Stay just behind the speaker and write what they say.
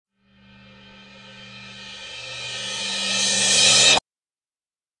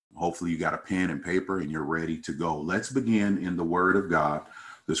hopefully you got a pen and paper and you're ready to go. Let's begin in the Word of God.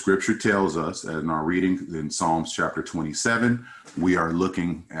 The scripture tells us in our reading in Psalms chapter 27, we are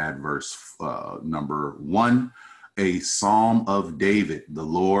looking at verse number 1, a Psalm of David. The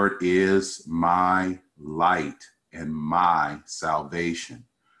Lord is my light and my salvation.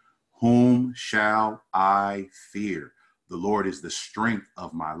 Whom shall I fear? The Lord is the strength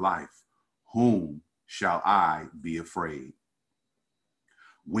of my life. Whom shall I be afraid?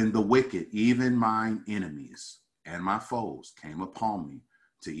 When the wicked, even mine enemies and my foes, came upon me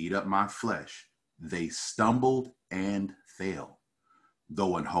to eat up my flesh, they stumbled and fell.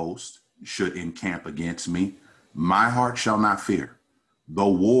 Though an host should encamp against me, my heart shall not fear. Though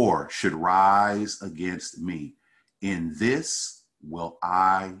war should rise against me, in this will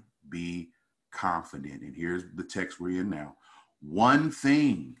I be confident. And here's the text we're in now. One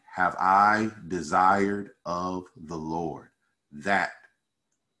thing have I desired of the Lord, that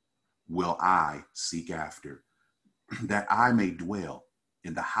will I seek after, that I may dwell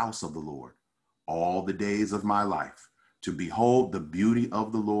in the house of the Lord all the days of my life, to behold the beauty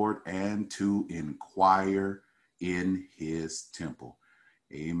of the Lord and to inquire in his temple.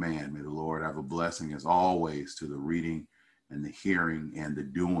 Amen. May the Lord have a blessing as always to the reading and the hearing and the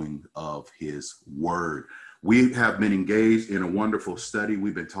doing of his word. We have been engaged in a wonderful study.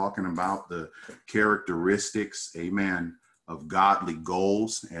 We've been talking about the characteristics, amen, of godly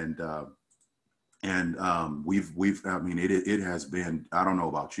goals. It has been, I don't know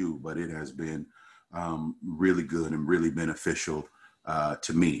about you, but it has been really good and really beneficial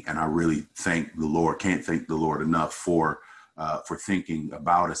to me. And I really thank the Lord, can't thank the Lord enough for thinking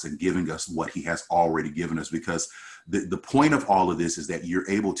about us and giving us what he has already given us, because the point of all of this is that you're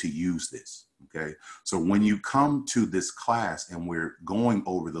able to use this. Okay. So when you come to this class and we're going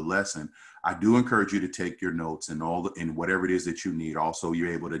over the lesson, I do encourage you to take your notes and and whatever it is that you need. Also,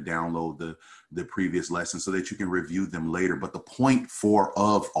 you're able to download the previous lessons so that you can review them later. But the point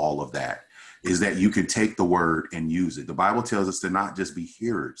of all of that is that you can take the word and use it. The Bible tells us to not just be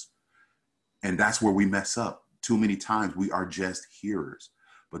hearers. And that's where we mess up. Too many times we are just hearers.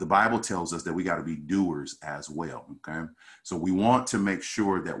 But the Bible tells us that we got to be doers as well. Okay. So we want to make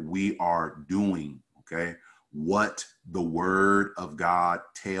sure that we are doing, okay, what the word of God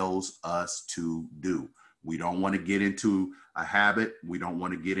tells us to do. We don't want to get into a habit. We don't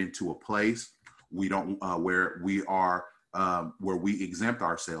want to get into a place. We don't where we exempt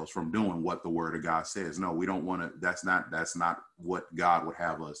ourselves from doing what the word of God says. No, we don't want to. That's not what God would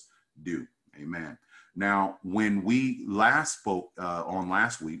have us do. Amen. Now, when we last spoke on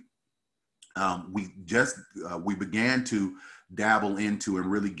last week, we began to dabble into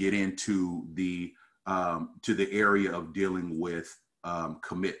and really get into the area of dealing with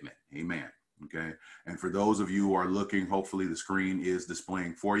commitment. Amen. Okay. And for those of you who are looking, hopefully the screen is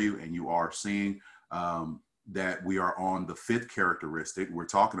displaying for you and you are seeing that we are on the fifth characteristic. We're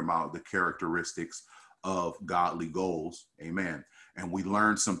talking about the characteristics of godly goals. Amen. And we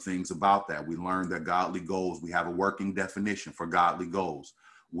learned some things about that. We learned that godly goals, we have a working definition for godly goals.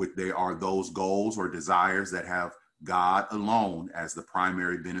 They are those goals or desires that have God alone as the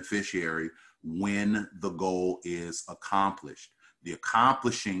primary beneficiary when the goal is accomplished. The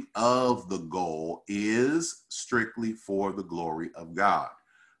accomplishing of the goal is strictly for the glory of God.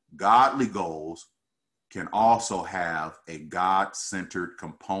 Godly goals can also have a God-centered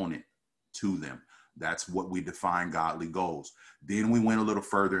component to them. That's what we define godly goals. Then we went a little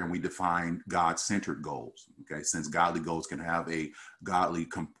further and we defined God-centered goals. Okay, since godly goals can have a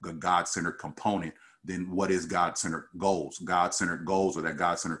God-centered component, then what is God-centered goals? God-centered goals, or that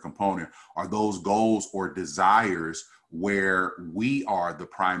God-centered component, are those goals or desires where we are the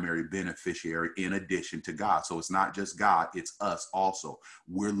primary beneficiary in addition to God. So it's not just God, it's us also.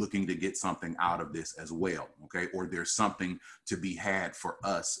 We're looking to get something out of this as well, okay? Or there's something to be had for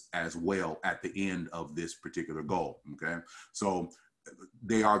us as well at the end of this particular goal, okay? So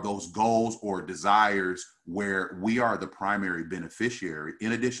they are those goals or desires where we are the primary beneficiary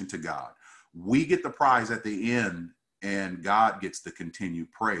in addition to God. We get the prize at the end and God gets the continued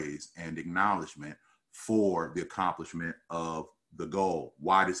praise and acknowledgement for the accomplishment of the goal.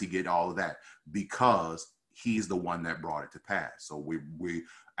 Why does he get all of that? Because he's the one that brought it to pass. So we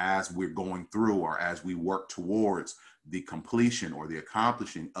as we're going through, or as we work towards the completion or the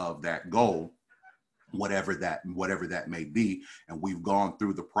accomplishing of that goal, whatever that may be, and we've gone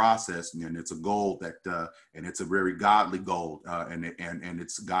through the process, and it's a goal that and it's a very godly goal, and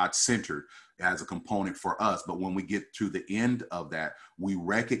it's God-centered as a component for us. But when we get to the end of that, we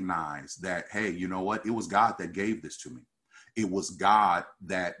recognize that, hey, you know what? It was God that gave this to me. It was God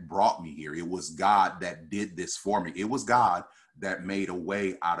that brought me here. It was God that did this for me. It was God that made a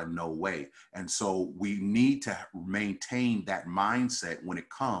way out of no way. And so we need to maintain that mindset when it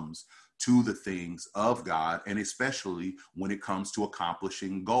comes to the things of God, and especially when it comes to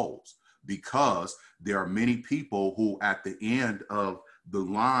accomplishing goals, because there are many people who at the end of the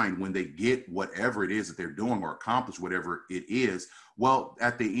line, when they get whatever it is that they're doing or accomplish whatever it is, well,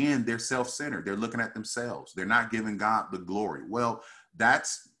 at the end, they're self-centered. They're looking at themselves. They're not giving God the glory. Well,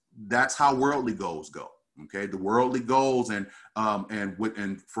 that's how worldly goals go. Okay, the worldly goals and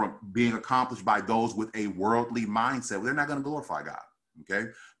from being accomplished by those with a worldly mindset, well, they're not going to glorify God.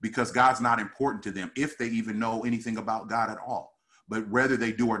 Okay, because God's not important to them if they even know anything about God at all. But whether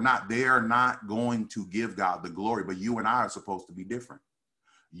they do or not, they are not going to give God the glory. But you and I are supposed to be different.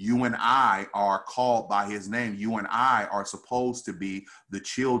 You and I are called by his name. You and I are supposed to be the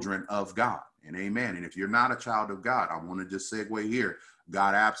children of God. And amen. And if you're not a child of God, I want to just segue here.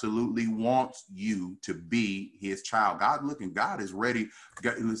 God absolutely wants you to be his child. God is ready.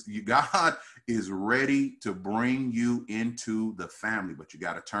 God is ready to bring you into the family, but you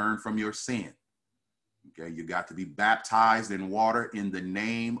got to turn from your sin. Okay. You got to be baptized in water in the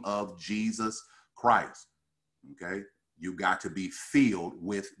name of Jesus Christ. Okay. You got to be filled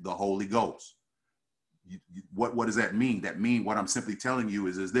with the Holy Ghost. What does that mean? That means what I'm simply telling you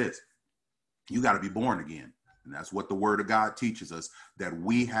is this: you got to be born again. And that's what the word of God teaches us, that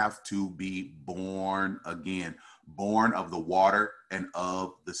we have to be born again, born of the water and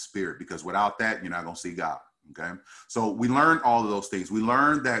of the Spirit, because without that, you're not going to see God. Okay. So we learned all of those things. We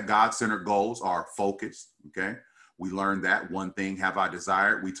learned that God-centered goals are focused. Okay. We learned that one thing have I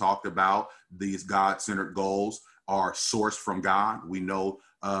desired. We talked about these God-centered goals are sourced from God. We know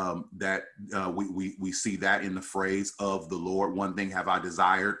that we see that in the phrase of the Lord. One thing have I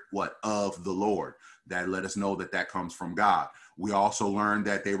desired, what? Of the Lord. That let us know that comes from God. We also learned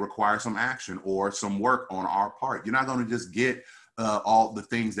that they require some action or some work on our part. You're not going to just get all the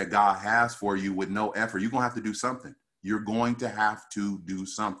things that God has for you with no effort. You're going to have to do something. You're going to have to do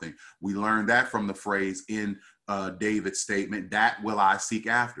something. We learned that from the phrase in David's statement, that will I seek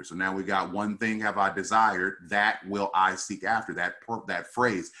after. So now we got one thing have I desired, that will I seek after. That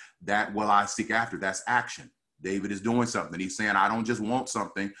phrase, that will I seek after, that's action. David is doing something. He's saying, I don't just want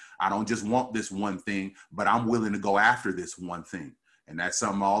something. I don't just want this one thing, but I'm willing to go after this one thing. And that's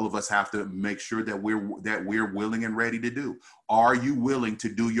something all of us have to make sure that we're willing and ready to do. Are you willing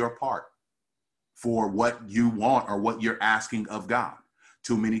to do your part for what you want or what you're asking of God?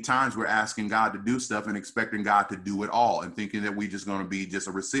 Too many times we're asking God to do stuff and expecting God to do it all and thinking that we're just going to be just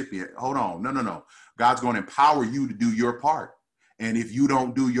a recipient. Hold on. No. God's going to empower you to do your part. And if you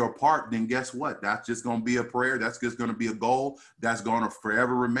don't do your part, then guess what? That's just going to be a prayer. That's just going to be a goal that's going to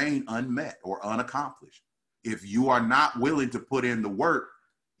forever remain unmet or unaccomplished. If you are not willing to put in the work,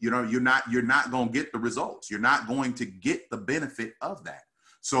 you're not going to get the results. You're not going to get the benefit of that.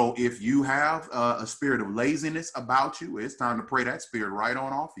 So if you have a spirit of laziness about you, it's time to pray that spirit right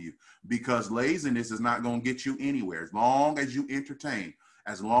on off of you, because laziness is not going to get you anywhere. As long as you entertain,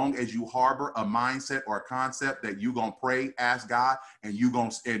 as long as you harbor a mindset or a concept that you're going to pray, ask God, and you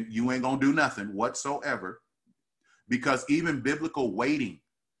ain't going to do nothing whatsoever, because even biblical waiting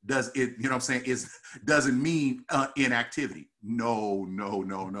doesn't mean inactivity.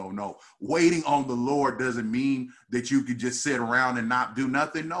 No. Waiting on the Lord doesn't mean that you could just sit around and not do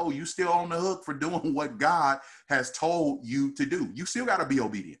nothing. No, you still on the hook for doing what God has told you to do. You still got to be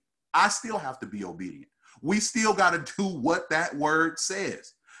obedient. I still have to be obedient. We still got to do what that word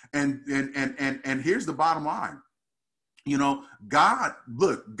says. And here's the bottom line. God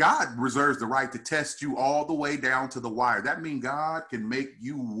reserves the right to test you all the way down to the wire. That means God can make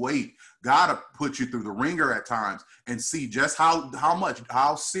you wait. God will put you through the ringer at times and see just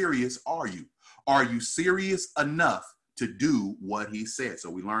how serious are you? Are you serious enough to do what he said?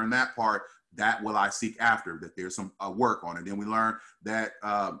 So we learned that part, that will I seek after, that there's some work on it. Then we learned that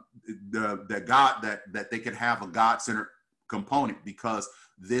that they can have a God-centered component, because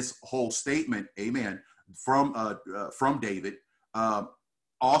this whole statement, amen, from David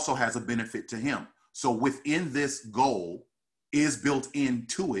also has a benefit to him. So within this goal is built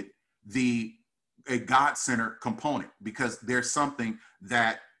into it a God-centered component, because there's something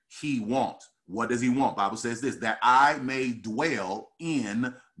that he wants. What does he want? Bible says this, that I may dwell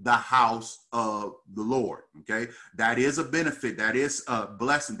in the house of the Lord. Okay, that is a benefit. That is a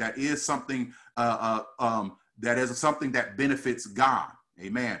blessing. That is something. That is something that benefits God.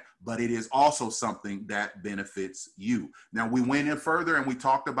 Amen. But it is also something that benefits you. Now, we went in further and we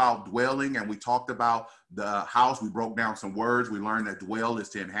talked about dwelling, and we talked about the house. We broke down some words. We learned that dwell is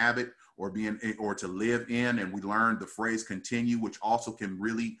to inhabit or to live in. And we learned the phrase continue, which also can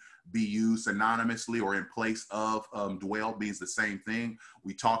really be used synonymously or in place of dwell, means the same thing.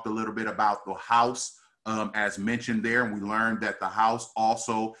 We talked a little bit about the house as mentioned there, and we learned that the house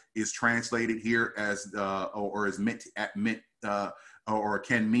also is translated here as or is meant or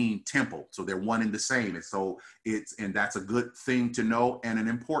can mean temple. So they're one and the same. And so and that's a good thing to know and an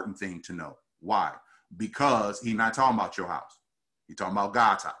important thing to know. Why? Because he's not talking about your house. He's talking about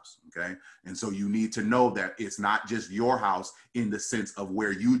God's house. Okay. And so you need to know that it's not just your house in the sense of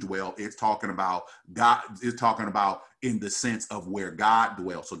where you dwell. It's talking about God. It's talking about in the sense of where God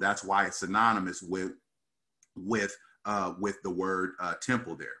dwells. So that's why it's synonymous with the word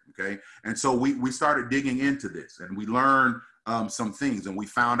temple there. Okay. And so we started digging into this, and we learned some things, and we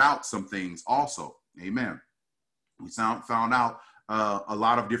found out some things also. Amen. We found out a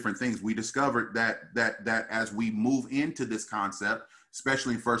lot of different things. We discovered that as we move into this concept,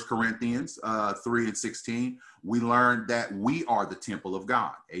 especially in 1 Corinthians 3:16, we learned that we are the temple of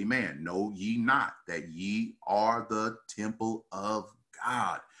God. Amen. Know ye not that ye are the temple of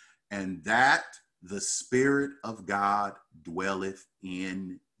God, and that the Spirit of God dwelleth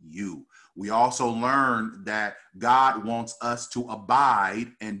in you. We also learned that God wants us to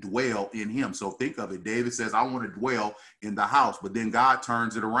abide and dwell in him. So think of it. David says, I want to dwell in the house, but then God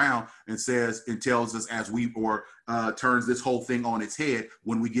turns it around and says, and tells us turns this whole thing on its head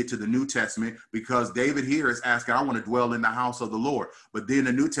when we get to the New Testament, because David here is asking, I want to dwell in the house of the Lord. But then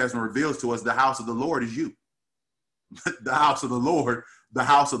the New Testament reveals to us the house of the Lord is you. The house of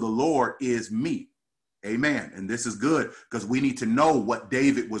the Lord is me. Amen. And this is good because we need to know what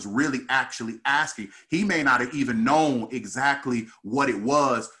David was really actually asking. He may not have even known exactly what it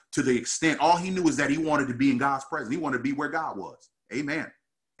was to the extent. All he knew is that he wanted to be in God's presence. He wanted to be where God was. Amen.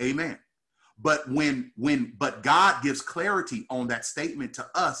 Amen. But but God gives clarity on that statement to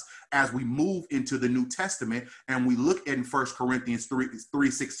us as we move into the New Testament, and we look in 1 Corinthians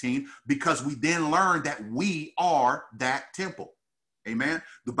 3:16, because we then learn that we are that temple. Amen.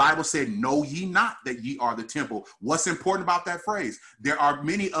 The Bible said, know ye not that ye are the temple. What's important about that phrase? There are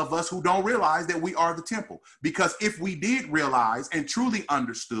many of us who don't realize that we are the temple, because if we did realize and truly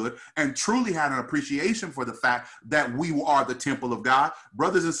understood and truly had an appreciation for the fact that we are the temple of God,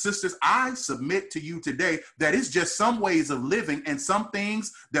 brothers and sisters, I submit to you today that it's just some ways of living and some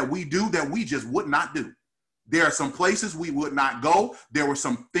things that we do that we just would not do. There are some places we would not go. There were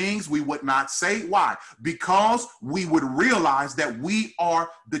some things we would not say. Why? Because we would realize that we are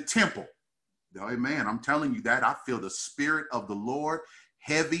the temple. Amen. I'm telling you that. I feel the Spirit of the Lord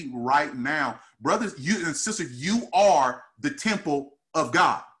heavy right now. Brothers and sisters, you are the temple of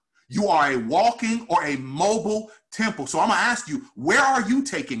God. You are a walking or a mobile temple. So I'm going to ask you, where are you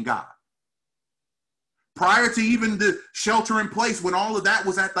taking God? Prior to even the shelter in place, when all of that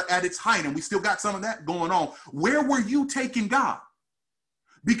was at its height, and we still got some of that going on, where were you taking God?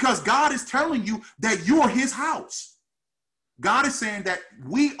 Because God is telling you that you're his house. God is saying that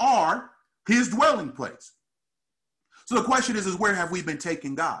we are his dwelling place. So the question is where have we been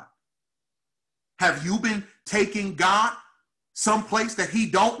taking God? Have you been taking God someplace that he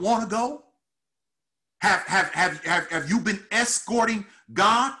don't want to go? Have you been escorting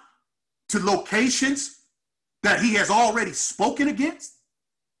God to locations that he has already spoken against?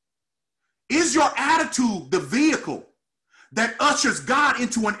 Is your attitude the vehicle that ushers God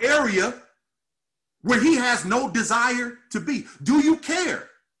into an area where he has no desire to be? Do you care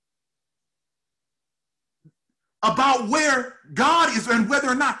about where God is and whether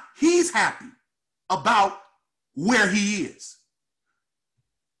or not he's happy about where he is?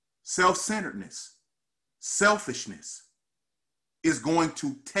 Self-centeredness, selfishness is going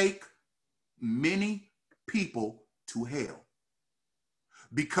to take many people to hell,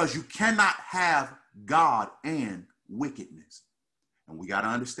 because you cannot have God and wickedness. And we got to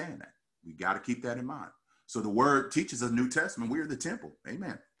understand that. We got to keep that in mind. So the word teaches us, New Testament, we are the temple.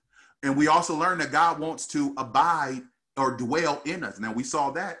 Amen. And we also learn that God wants to abide or dwell in us. Now we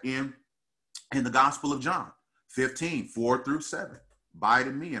saw that in the Gospel of John 15:4-7. Abide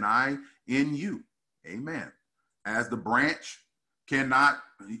in me and I in you. Amen. As the branch cannot,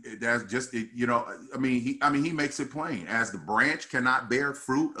 that's just, he makes it plain. As the branch cannot bear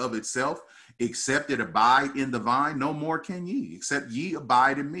fruit of itself, except it abide in the vine, no more can ye, except ye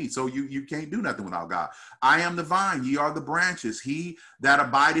abide in me. So you can't do nothing without God. I am the vine, ye are the branches. He that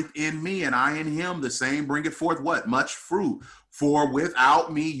abideth in me and I in him, the same bringeth forth what? Much fruit. For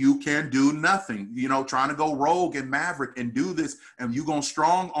without me, you can do nothing. Trying to go rogue and maverick and do this, and you gonna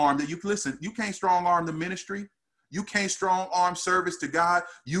strong arm that. Listen, you can't strong arm the ministry. You can't strong arm service to God.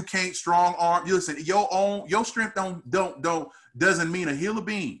 You can't strong arm. Listen, your strength doesn't mean a hill of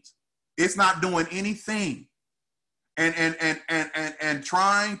beans It's not doing anything. And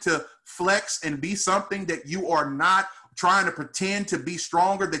trying to flex and be something that you are not, trying to pretend to be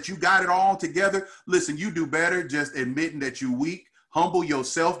stronger, that you got it all together. Listen, you do better just admitting that you're weak. Humble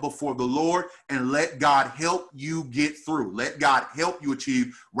yourself before the Lord and let God help you get through. Let God help you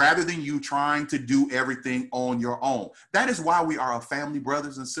achieve, rather than you trying to do everything on your own. That is why we are a family,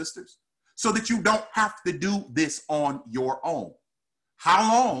 brothers and sisters, so that you don't have to do this on your own. How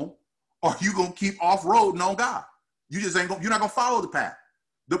long are you going to keep off-roading on God? You just ain't going, you're not going to follow the path.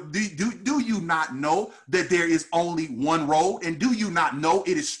 Do you not know that there is only one road? And do you not know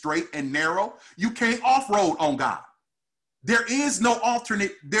it is straight and narrow? You can't off-road on God. There is no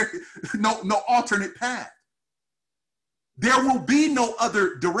alternate path. There will be no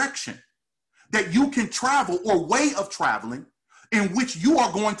other direction that you can travel or way of traveling in which you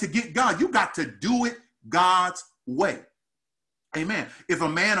are going to get God. You got to do it God's way. Amen. If a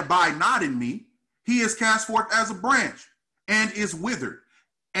man abide not in me, he is cast forth as a branch and is withered.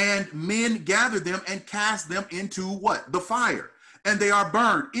 And men gather them and cast them into what? The fire. And they are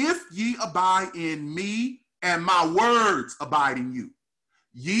burned. If ye abide in me, and my words abide in you,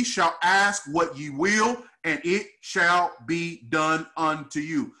 ye shall ask what ye will, and it shall be done unto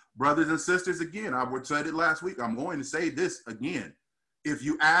you. Brothers and sisters, again, I said it last week. I'm going to say this again. If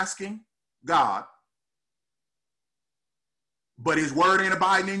you asking God, but his word ain't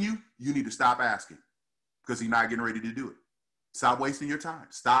abiding in you, you need to stop asking, because he's not getting ready to do it. Stop wasting your time.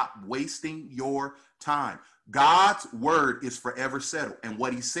 Stop wasting your time. God's word is forever settled, and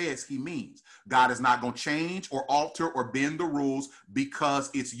what he says, he means. God is not going to change or alter or bend the rules because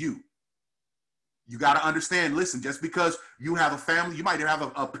it's you. You got to understand, listen, just because you have a family, you might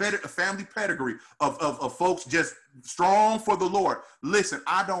have a family pedigree of folks just strong for the Lord. Listen,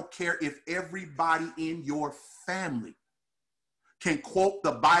 I don't care if everybody in your family can quote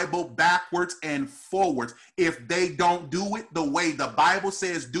the Bible backwards and forwards. If they don't do it the way the Bible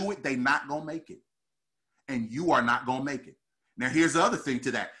says do it, they not going to make it. And you are not going to make it. Now, here's the other thing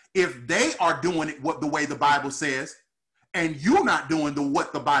to that. If they are doing it the way the Bible says, and you're not doing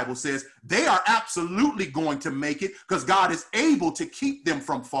what the Bible says, they are absolutely going to make it, because God is able to keep them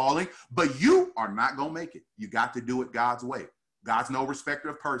from falling, but you are not going to make it. You got to do it God's way. God's no respecter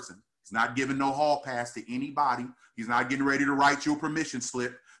of person. He's not giving no hall pass to anybody. He's not getting ready to write you a permission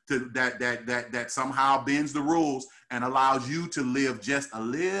slip that somehow bends the rules and allows you to live just a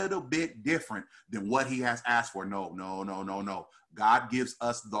little bit different than what he has asked for. No. God gives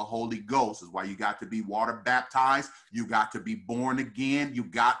us the Holy Ghost. Is why you got to be water baptized. You got to be born again. You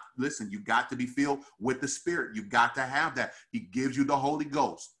got to be filled with the Spirit. You got to have that. He gives you the Holy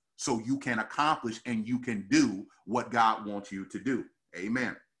Ghost so you can accomplish and you can do what God wants you to do.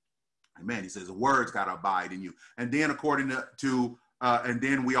 Amen. Amen. He says the words got to abide in you. And then according to and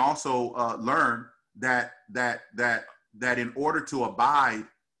then we also learn that in order to abide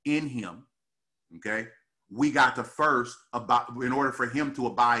in him, okay, we got to first in order for him to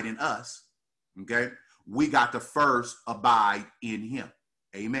abide in us, okay, we got to first abide in him.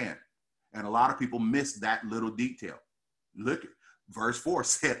 Amen. And a lot of people miss that little detail. Look, verse 4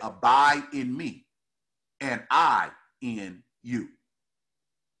 said, abide in me and I in you.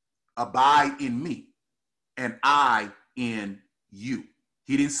 Abide in me and I in you.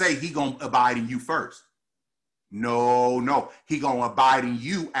 He didn't say he gonna abide in you first. No. He gonna abide in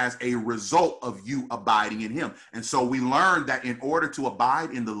you as a result of you abiding in him. And so we learned that in order to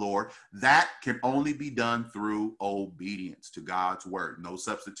abide in the Lord, that can only be done through obedience to God's word, no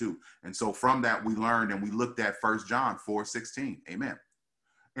substitute. And so from that we learned, and we looked at 1 John 4:16. Amen.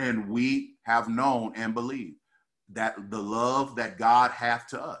 And we have known and believed that the love that God hath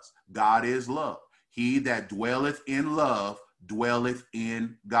to us, God is love. He that dwelleth in love dwelleth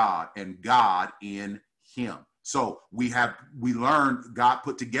in God, and God in him. So we learned, God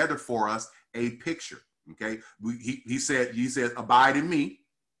put together for us a picture. Okay. He says, abide in me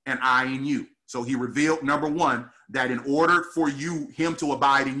and I in you. So he revealed, number one, that in order for him to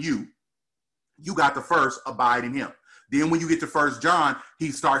abide in you, you got to first abide in him. Then when you get to 1 John,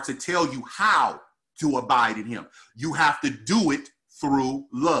 he starts to tell you how to abide in him. You have to do it through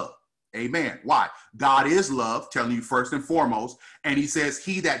love. Amen. Why? God is love, telling you first and foremost. And he says,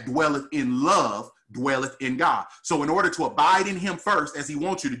 he that dwelleth in love dwelleth in God. So in order to abide in him first, as he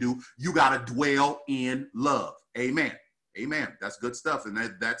wants you to do, you got to dwell in love. Amen. Amen. That's good stuff. And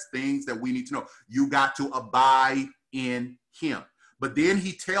that's things that we need to know. You got to abide in him. But then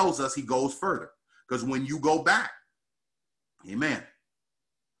he tells us, he goes further. Because when you go back, amen,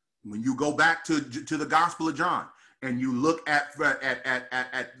 when you go back to the Gospel of John, and you look at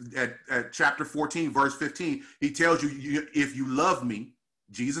chapter 14, verse 15, he tells you, if you love me,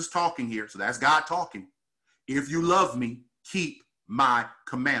 Jesus talking here, so that's God talking. If you love me, keep my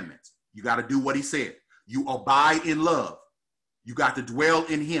commandments. You got to do what he said. You abide in love. You got to dwell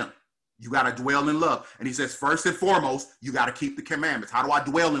in him. You got to dwell in love. And he says, first and foremost, you got to keep the commandments. How do I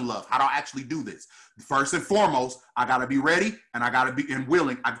dwell in love? How do I actually do this? First and foremost, I got to be ready and I got to be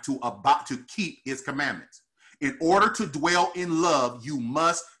willing to keep his commandments. In order to dwell in love, you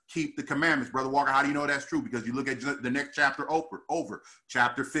must keep the commandments. Brother Walker, how do you know that's true? Because you look at the next chapter over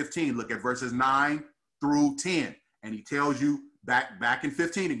chapter 15, look at verses 9 through 10. And he tells you back in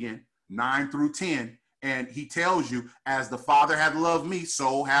 15 again, 9 through 10. And he tells you, as the Father hath loved me,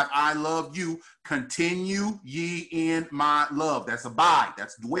 so have I loved you. Continue ye in my love. That's abide.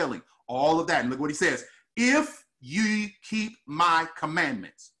 That's dwelling. All of that. And look what he says. If ye keep my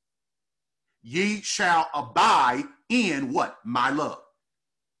commandments, ye shall abide in what? My love.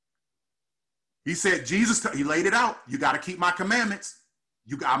 He said, Jesus, he laid it out. You got to keep my commandments.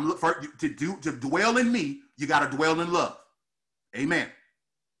 To dwell in me, you got to dwell in love. Amen.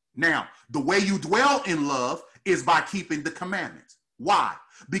 Now, the way you dwell in love is by keeping the commandments. Why?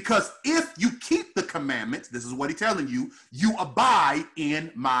 Because if you keep the commandments, this is what he's telling you, you abide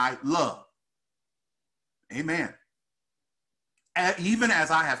in my love. Amen. Even as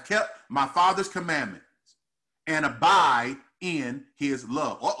I have kept my Father's commandments and abide in his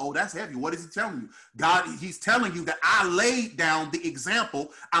love. Uh-oh, that's heavy. What is he telling you? God, he's telling you that I laid down the example.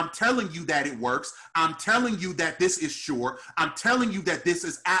 I'm telling you that it works. I'm telling you that this is sure. I'm telling you that this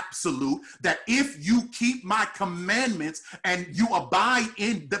is absolute, that if you keep my commandments and you abide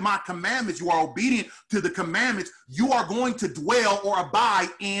in my commandments, you are obedient to the commandments, you are going to dwell or abide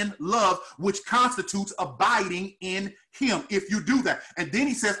in love, which constitutes abiding in him if you do that. And then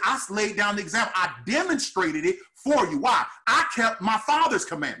he says, I laid down the example. I demonstrated it for you. Why? I kept my Father's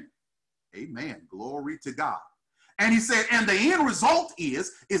commandment. Amen. Glory to God. And he said, and the end result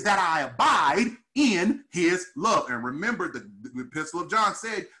is that I abide in his love. And remember, the epistle of John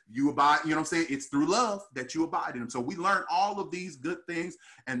said, you abide, you know what I'm saying? It's through love that you abide in him. So we learn all of these good things,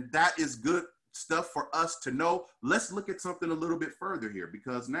 and that is good stuff for us to know. Let's look at something a little bit further here,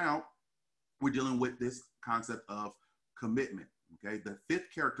 because now we're dealing with this concept of commitment. Okay. The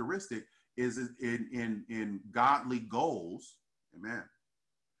fifth characteristic is in godly goals. Amen.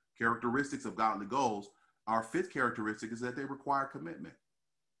 Characteristics of godly goals. Our fifth characteristic is that they require commitment.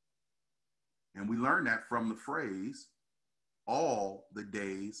 And we learn that from the phrase, all the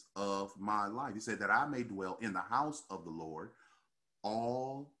days of my life. He said that I may dwell in the house of the Lord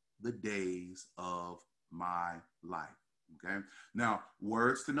all the days of my life. Okay. Now,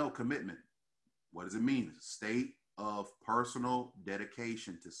 words to know: commitment. What does it mean? It's a state of personal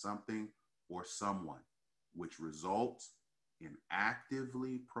dedication to something or someone, which results in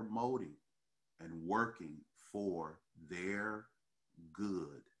actively promoting and working for their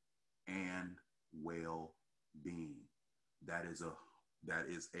good and well-being. That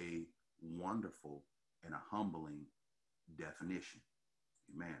is a wonderful and a humbling definition.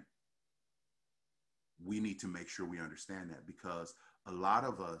 Amen. We need to make sure we understand that, because a lot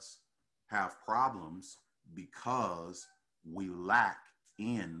of us have problems because we lack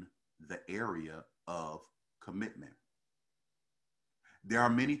in the area of commitment. There are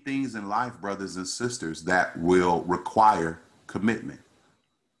many things in life, brothers and sisters, that will require commitment.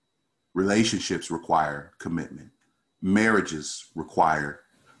 Relationships require commitment. Marriages require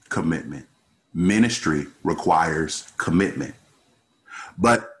commitment. Ministry requires commitment.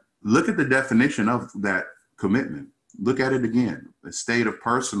 But look at the definition of that commitment. Look at it again. A state of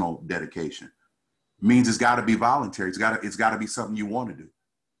personal dedication means it's got to be voluntary. It's got to be something you want to do.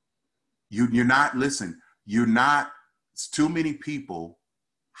 You're not, too many people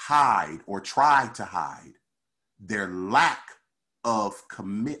hide or try to hide their lack of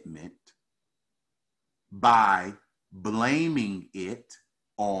commitment by blaming it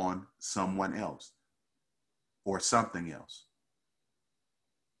on someone else or something else.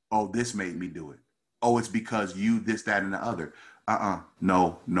 Oh, this made me do it. Oh, it's because you, this, that, and the other.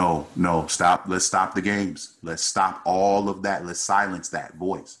 No. Stop. Let's stop the games. Let's stop all of that. Let's silence that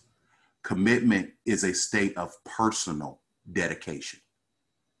voice. Commitment is a state of personal dedication,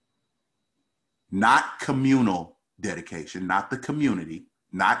 not communal dedication, not the community,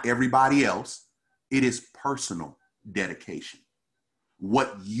 not everybody else. It is personal dedication.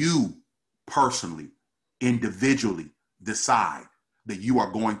 What you personally, individually decide that you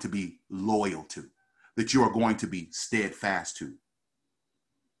are going to be loyal to, that you are going to be steadfast to.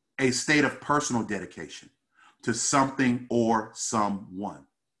 A state of personal dedication to something or someone,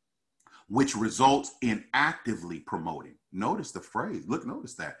 which results in actively promoting. Notice the phrase.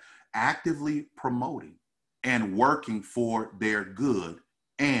 Notice that. Actively promoting and working for their good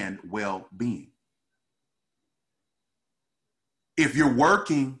and well-being. If you're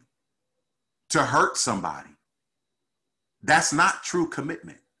working to hurt somebody, that's not true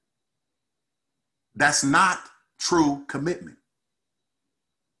commitment. That's not true commitment.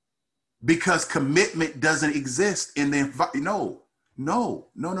 Because commitment doesn't exist in the no.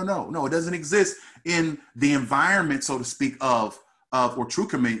 It doesn't exist in the environment, so to speak, of or true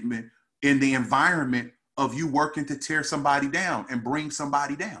commitment in the environment of you working to tear somebody down and bring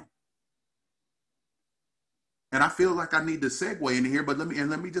somebody down. And I feel like I need to segue into here, but let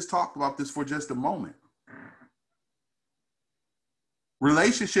me just talk about this for just a moment.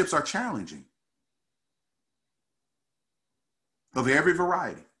 Relationships are challenging of every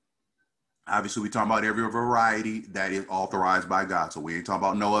variety. Obviously, we talk about every variety that is authorized by God. So we ain't talking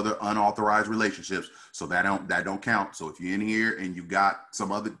about no other unauthorized relationships. So that don't count. So if you're in here and you got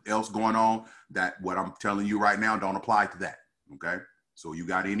some other else going on, that what I'm telling you right now don't apply to that. Okay. So you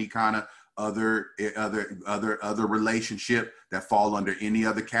got any kind of other relationship that fall under any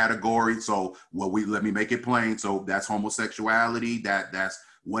other category. So let me make it plain. So that's homosexuality. That's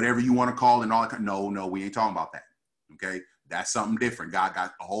whatever you want to call it and all that. No, we ain't talking about that. Okay. That's something different. God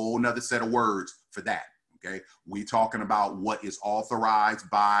got a whole nother set of words for that. Okay. We talking about what is authorized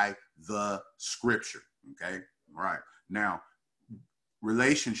by the scripture. Okay. All right. Now,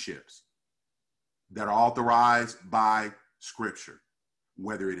 relationships that are authorized by scripture,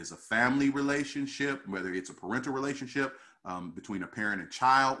 whether it is a family relationship, whether it's a parental relationship between a parent and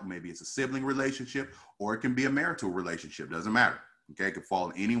child, maybe it's a sibling relationship, or it can be a marital relationship. Doesn't matter. Okay. It can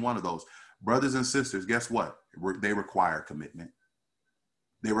fall in any one of those. Brothers and sisters, guess what? They require commitment.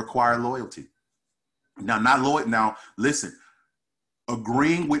 They require loyalty. Now, listen,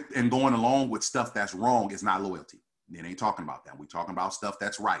 agreeing with and going along with stuff that's wrong is not loyalty. It ain't talking about that. We're talking about stuff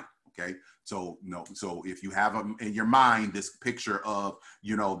that's right. Okay. So if you have in your mind this picture of,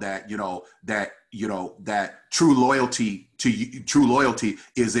 that true loyalty to you, true loyalty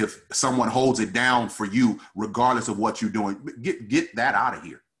is if someone holds it down for you, regardless of what you're doing, get that out of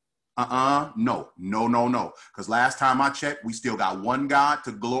here. No. Because last time I checked, we still got one God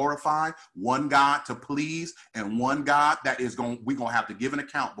to glorify, one God to please, and one God that we're gonna have to give an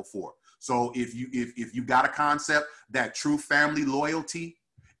account before. So if you got a concept that true family loyalty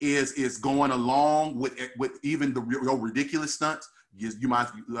is going along with even the ridiculous stunts, you might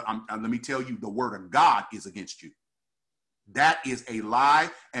let me tell you, the word of God is against you. That is a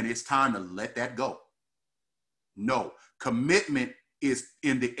lie, and it's time to let that go. No, commitment is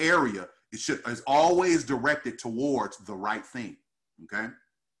in the area, is always directed towards the right thing, okay?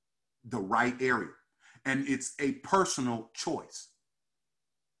 The right area. And it's a personal choice.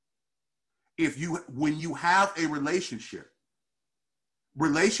 When you have a relationship,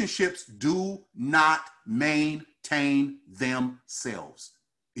 relationships do not maintain themselves.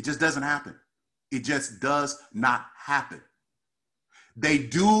 It just doesn't happen. It just does not happen. They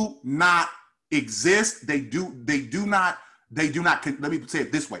do not exist. They do not, let me say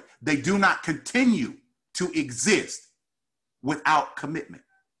it this way. They do not continue to exist without commitment.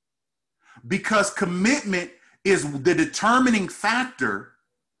 Because commitment is the determining factor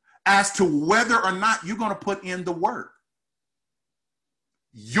as to whether or not you're going to put in the work.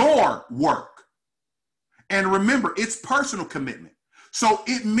 Your work. And remember, it's personal commitment. So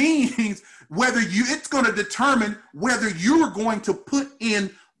it means it's going to determine whether you are going to put in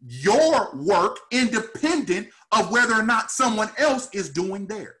your work independent of whether or not someone else is doing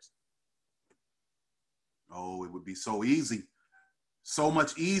theirs. Oh, it would be so easy. So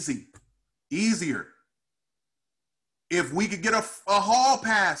much easier. If we could get a hall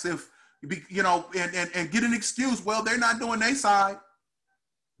pass, and get an excuse, well, they're not doing their side.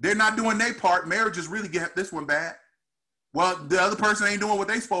 They're not doing their part. Marriages really get this one bad. Well, the other person ain't doing what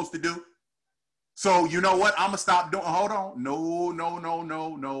they're supposed to do. So you know what? I'm going to stop doing, hold on. No.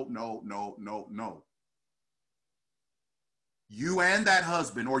 You and that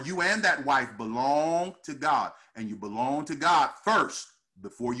husband or you and that wife belong to God, and you belong to God first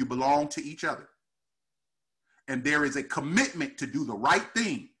before you belong to each other. And there is a commitment to do the right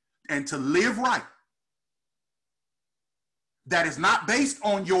thing and to live right that is not based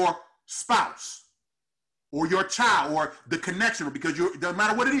on your spouse or your child or the connection, because it doesn't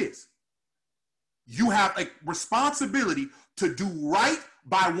matter what it is. You have a responsibility to do right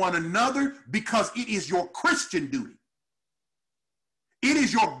by one another because it is your Christian duty. It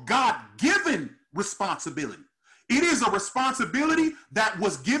is your God-given responsibility. It is a responsibility that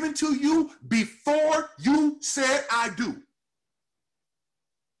was given to you before you said I do.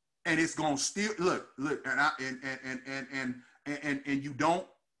 And it's going to still look, and you don't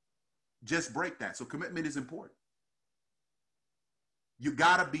just break that. So commitment is important. You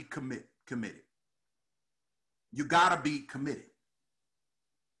got to be committed. You got to be committed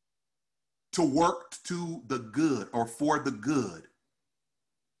to work to the good or for the good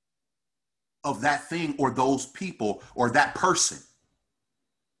of that thing or those people or that person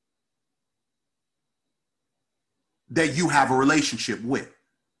that you have a relationship with.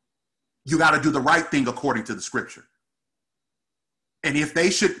 You got to do the right thing according to the scripture. And if they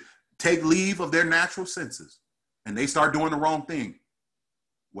should take leave of their natural senses and they start doing the wrong thing,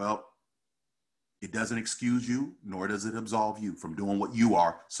 well, it doesn't excuse you, nor does it absolve you from doing what you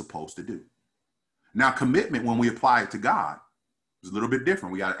are supposed to do. Now, commitment, when we apply it to God, is a little bit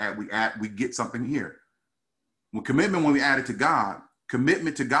different. We get something here. When we add it to God,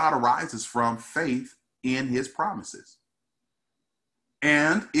 commitment to God arises from faith in his promises.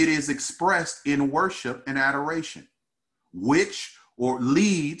 And it is expressed in worship and adoration, which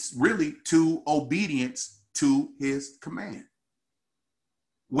leads really to obedience to his command.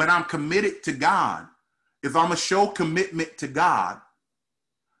 When I'm committed to God, if I'm going to show commitment to God,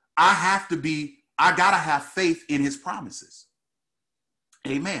 I got to have faith in his promises.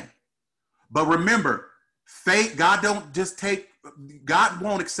 Amen. But remember, faith, God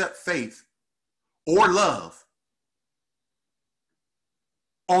won't accept faith or love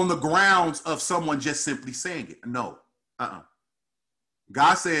on the grounds of someone just simply saying it. No.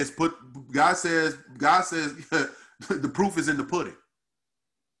 God says the proof is in the pudding.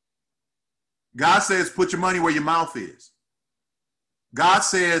 God says, put your money where your mouth is. God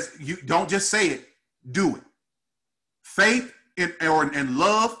says, you don't just say it, do it. Faith and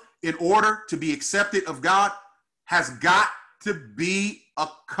love, in order to be accepted of God, has got to be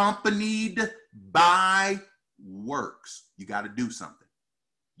accompanied by works. You got to do something.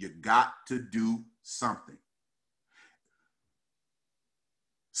 You got to do something.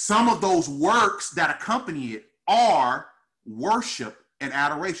 Some of those works that accompany it are worship and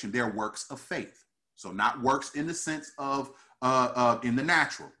adoration. They're works of faith. So not works in the sense of in the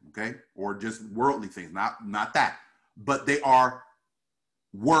natural, okay, or just worldly things. Not that, but they are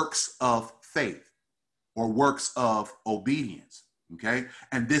works of faith or works of obedience. Okay,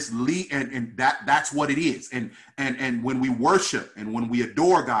 and that's what it is. And when we worship and when we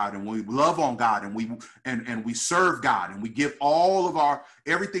adore God and when we love on God and we serve God and we give all of our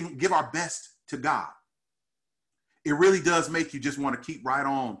everything, give our best to God, it really does make you just want to keep right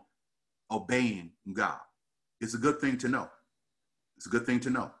on obeying God. It's a good thing to know. It's a good thing to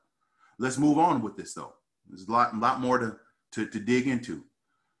know. Let's move on with this though. There's a lot more to dig into.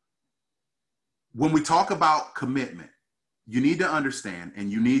 When we talk about commitment, you need to understand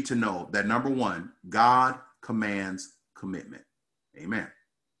and you need to know that, number one, God commands commitment. Amen.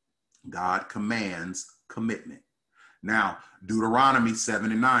 God commands commitment. Now, Deuteronomy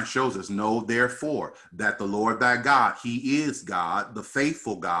 7:9 shows us, know therefore that the Lord thy God, he is God, the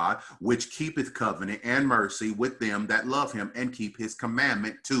faithful God, which keepeth covenant and mercy with them that love him and keep his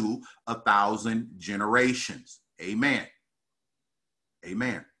commandment to 1,000 generations. Amen.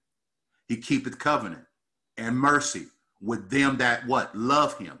 Amen. He keepeth covenant and mercy with them that what?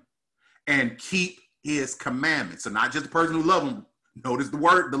 Love him and keep his commandments. So not just the person who love him, notice the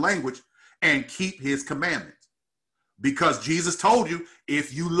word, the language, and keep his commandments. Because Jesus told you,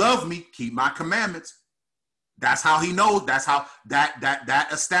 if you love me, keep my commandments. That's how he knows. That's how that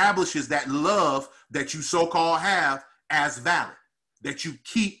establishes that love that you so-called have as valid, that you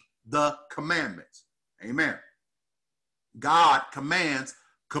keep the commandments. Amen. God commands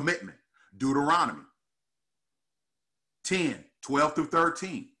commitment. Deuteronomy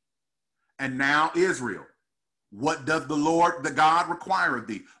 10:12-13. And now Israel, what doth the Lord, the God, require of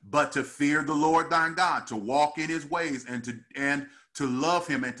thee, but to fear the Lord thy God, to walk in his ways, and to love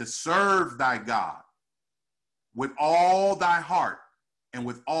him, and to serve thy God with all thy heart and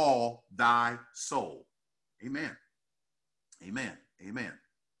with all thy soul. Amen. Amen. Amen.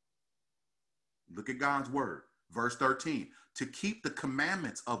 Look at God's word. Verse 13, to keep the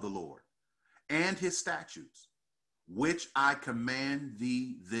commandments of the Lord and his statutes, which I command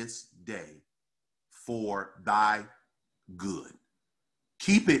thee this day for thy good.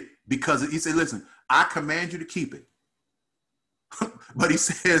 Keep it, because he said, listen, I command you to keep it. But he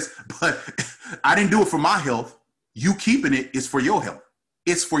says, but I didn't do it for my health. You keeping it is for your health.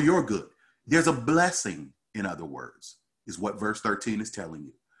 It's for your good. There's a blessing, in other words, is what verse 13 is telling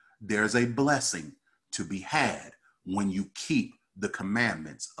you. There's a blessing to be had when you keep the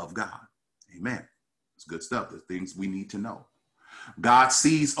commandments of God. Amen. It's good stuff. There's things we need to know. God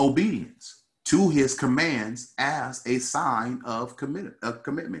sees obedience to his commands as a sign of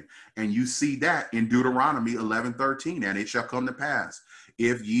commitment. And you see that in Deuteronomy 11:13. And it shall come to pass,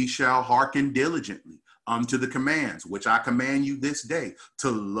 if ye shall hearken diligently unto the commands which I command you this day, to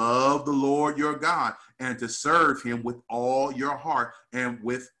love the Lord your God and to serve him with all your heart and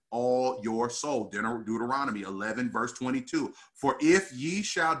with all your soul. Deuteronomy 11, verse 22. For if ye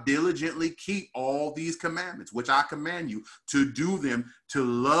shall diligently keep all these commandments, which I command you to do them, to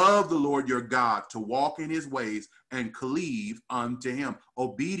love the Lord your God, to walk in his ways and cleave unto him.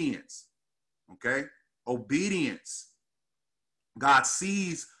 Obedience. Okay? Obedience. God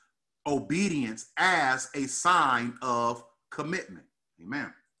sees obedience as a sign of commitment.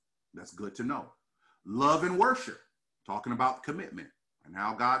 Amen. That's good to know. Love and worship. Talking about commitment and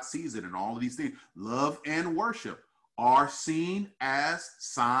how God sees it and all of these things. Love and worship are seen as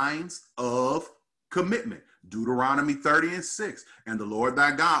signs of commitment. Deuteronomy 30:6. And the Lord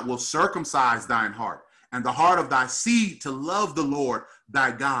thy God will circumcise thine heart and the heart of thy seed to love the Lord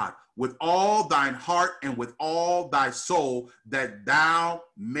thy God with all thine heart and with all thy soul, that thou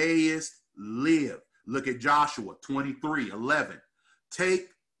mayest live. Look at Joshua 23:11. Take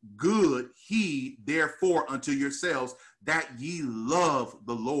good heed therefore unto yourselves, that ye love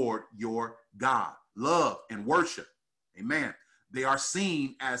the Lord your God. Love and worship. Amen. They are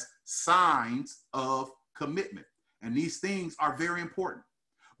seen as signs of commitment. And these things are very important.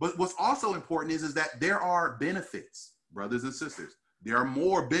 But what's also important is that there are benefits, brothers and sisters. There are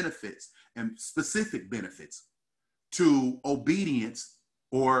more benefits and specific benefits to obedience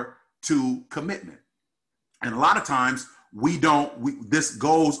or to commitment. And a lot of times this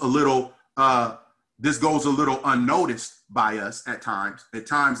goes a little unnoticed by us at times. At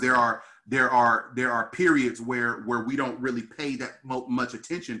times there are periods where we don't really pay that much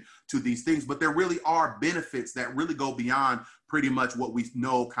attention to these things, but there really are benefits that really go beyond pretty much what we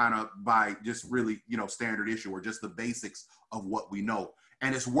know kind of by just really, standard issue or just the basics of what we know.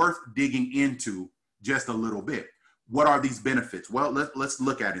 And it's worth digging into just a little bit. What are these benefits? Well, let's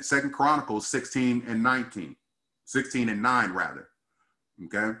look at it. 2 Chronicles 16 and 9 rather.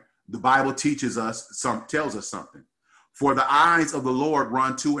 Okay. The Bible tells us something. For the eyes of the Lord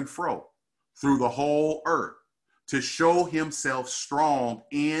run to and fro through the whole earth to show himself strong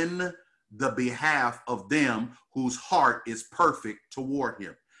in the behalf of them whose heart is perfect toward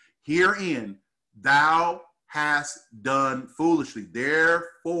him. Herein thou hast done foolishly.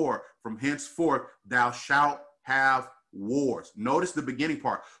 Therefore, from henceforth thou shalt have wars. Notice the beginning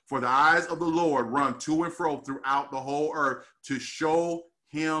part. For the eyes of the Lord run to and fro throughout the whole earth to show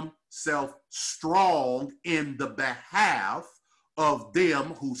himself strong in the behalf of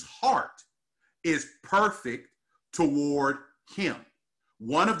them whose heart is perfect toward him.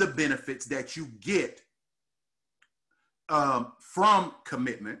 One of the benefits that you get from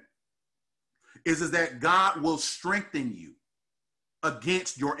commitment is that God will strengthen you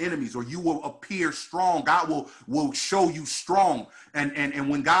against your enemies, or you will appear strong. God will show you strong. And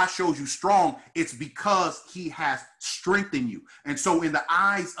when God shows you strong, it's because he has strengthened you. And so in the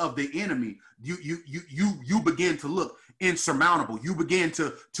eyes of the enemy, you begin to look insurmountable. You begin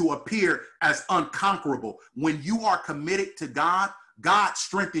to appear as unconquerable. When you are committed to God, God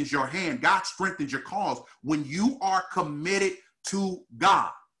strengthens your hand. God strengthens your cause. When you are committed to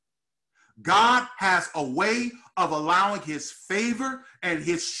God, God has a way of allowing his favor and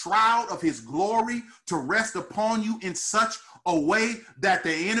his shroud of his glory to rest upon you in such a way that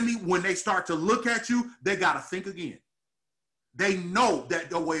the enemy, when they start to look at you, they got to think again. They know that,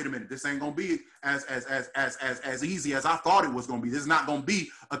 oh, wait a minute, this ain't going to be as easy as I thought it was going to be. This is not going to be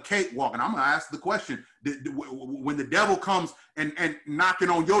a cakewalk. And I'm going to ask the question, when the devil comes and knocking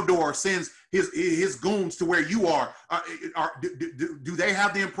on your door, sends his goons to where you are, do they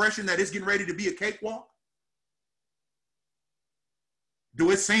have the impression that it's getting ready to be a cakewalk?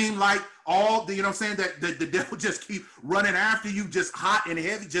 Do it seem like all the, that the devil just keep running after you, just hot and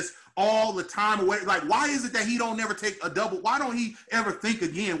heavy, just all the time away? Like, why is it that he don't never take a double? Why don't he ever think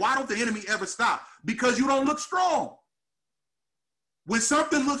again? Why don't the enemy ever stop? Because you don't look strong. When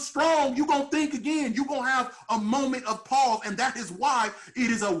something looks strong, you're going to think again. You're going to have a moment of pause. And that is why it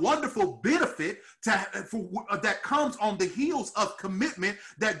is a wonderful benefit that comes on the heels of commitment,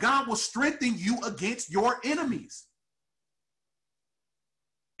 that God will strengthen you against your enemies.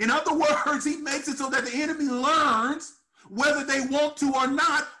 In other words, he makes it so that the enemy learns, whether they want to or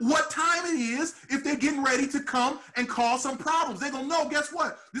not, what time it is if they're getting ready to come and cause some problems. They're going to know, guess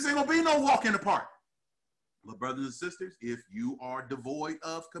what? This ain't going to be no walk in the park. But brothers and sisters, if you are devoid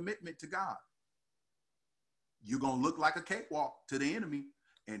of commitment to God, you're going to look like a cakewalk to the enemy,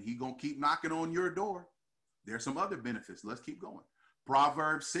 and he's going to keep knocking on your door. There's some other benefits. Let's keep going.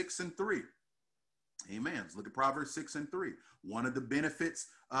 Proverbs 6:3. Amen. Let's look at Proverbs 6:3. One of the benefits,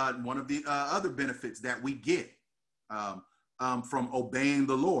 other benefits that we get from obeying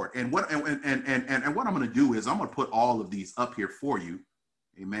the Lord. And what and what I'm going to do is I'm going to put all of these up here for you.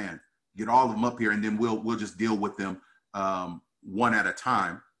 Amen. Get all of them up here, and then we'll just deal with them one at a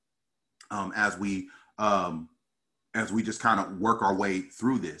time as we just kind of work our way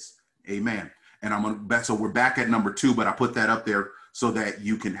through this. Amen. And I'm gonna so we're back at number 2, but I put that up there so that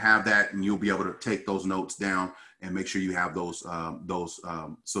you can have that and you'll be able to take those notes down and make sure you have those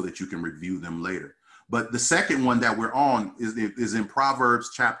so that you can review them later. But the second one that we're on is in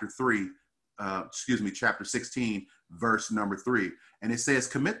Proverbs chapter 16, verse number 3. And it says,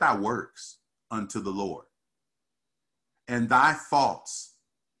 commit thy works unto the Lord, and thy thoughts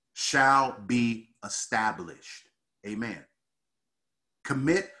shall be established. Amen.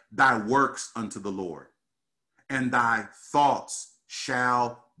 Commit thy works unto the Lord, and thy thoughts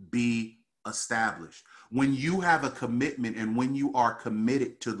shall be established. When you have a commitment and when you are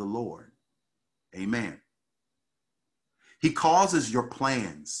committed to the Lord, amen, he causes your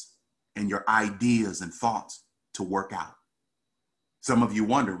plans and your ideas and thoughts to work out. Some of you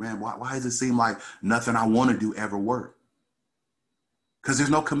wonder, man, why does it seem like nothing I want to do ever work? Because there's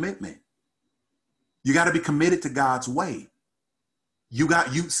no commitment. You got to be committed to God's way.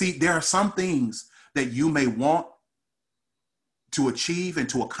 See, there are some things that you may want to achieve and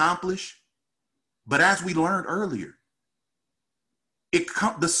to accomplish, but as we learned earlier,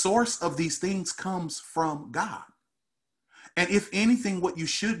 the source of these things comes from God. And if anything, what you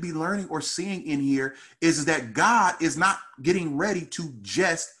should be learning or seeing in here is that God is not getting ready to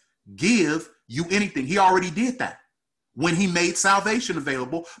just give you anything. He already did that when he made salvation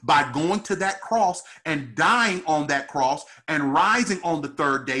available by going to that cross and dying on that cross and rising on the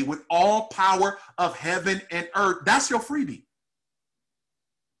third day with all power of heaven and earth. That's your freebie.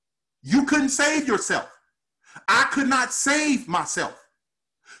 You couldn't save yourself. I could not save myself.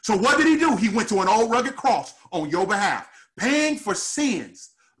 So what did he do? He went to an old rugged cross on your behalf, paying for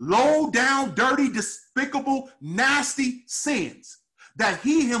sins, low down, dirty, despicable, nasty sins that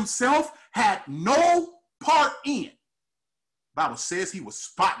he himself had no part in. The Bible says he was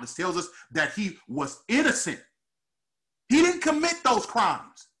spotless, tells us that he was innocent. He didn't commit those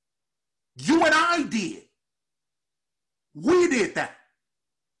crimes. You and I did. We did that.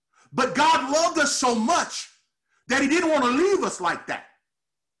 But God loved us so much that he didn't want to leave us like that.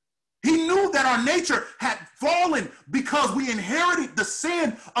 He knew that our nature had fallen because we inherited the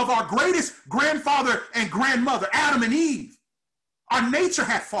sin of our greatest grandfather and grandmother, Adam and Eve. Our nature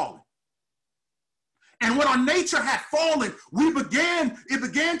had fallen. And when our nature had fallen, it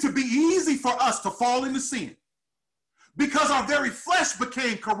began to be easy for us to fall into sin because our very flesh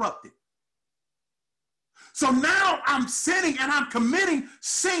became corrupted. So now I'm sinning and I'm committing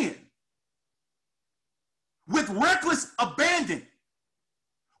sin with reckless abandon,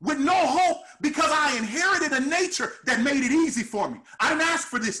 with no hope, because I inherited a nature that made it easy for me. I didn't ask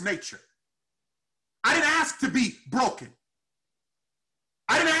for this nature. I didn't ask to be broken.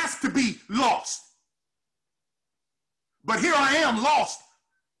 I didn't ask to be lost. But here I am, lost,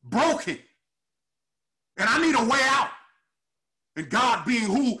 broken, and I need a way out. And God, being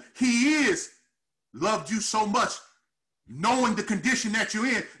who he is, loved you so much, knowing the condition that you're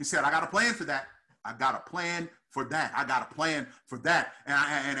in, he said, I got a plan for that. I got a plan for that. I got a plan for that.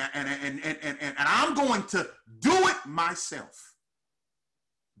 And I'm going to do it myself.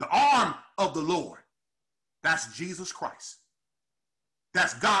 The arm of the Lord, that's Jesus Christ.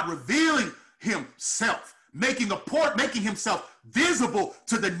 That's God revealing himself, making himself visible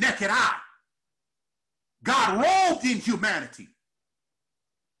to the naked eye. God robed in humanity,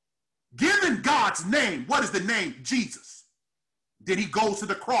 given God's name. What is the name? Jesus. Then he goes to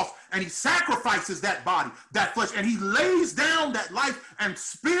the cross and he sacrifices that body, that flesh, and he lays down that life and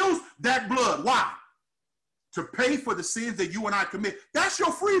spills that blood. Why? To pay for the sins that you and I commit. That's your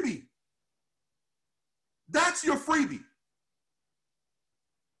freebie. That's your freebie.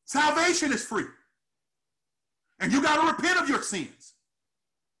 Salvation is free. And you got to repent of your sins.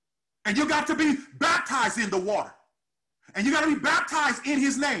 And you got to be baptized in the water. And you got to be baptized in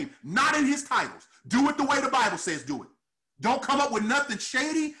his name, not in his titles. Do it the way the Bible says do it. Don't come up with nothing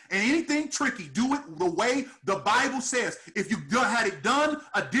shady and anything tricky. Do it the way the Bible says. If you had it done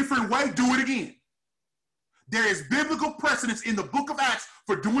a different way, do it again. There is biblical precedence in the book of Acts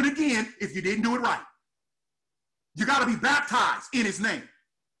for doing it again if you didn't do it right. You got to be baptized in his name.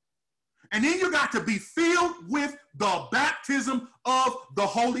 And then you got to be filled with the baptism of the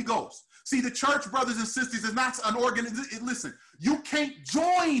Holy Ghost. See, the church, brothers and sisters, is not an organization. Listen, you can't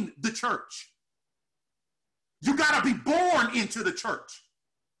join the church. You got to be born into the church.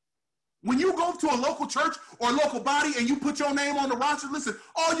 When you go to a local church or a local body and you put your name on the roster, listen,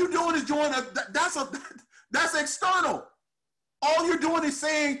 all you're doing is join that's external. All you're doing is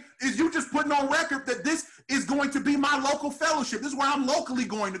saying, is you just putting on record that this is going to be my local fellowship. This is where I'm locally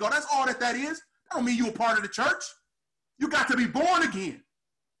going to go. That's all that is. That don't mean you're a part of the church. You got to be born again.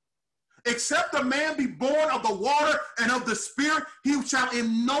 Except a man be born of the water and of the Spirit, he shall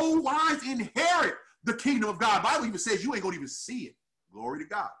in no wise inherit the kingdom of God. The Bible even says you ain't going to even see it. Glory to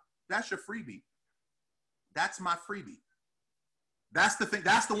God. That's your freebie. That's my freebie. That's the thing.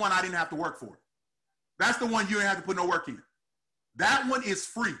 That's the one I didn't have to work for. That's the one you didn't have to put no work in. That one is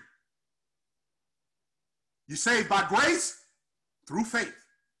free. You're saved by grace through faith.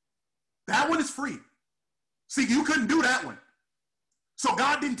 That one is free. See, you couldn't do that one. So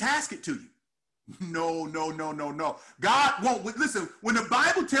God didn't task it to you. No. God won't, listen, when the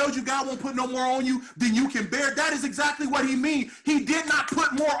Bible tells you God won't put no more on you than you can bear, that is exactly what he means. He did not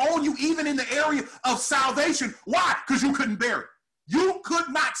put more on you even in the area of salvation. Why? Because you couldn't bear it. You could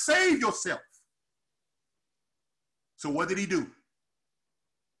not save yourself. So what did he do?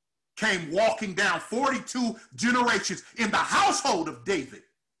 Came walking down 42 generations in the household of David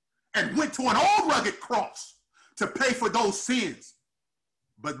and went to an old rugged cross to pay for those sins.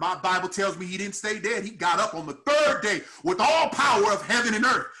 But my Bible tells me he didn't stay dead. He got up on the third day with all power of heaven and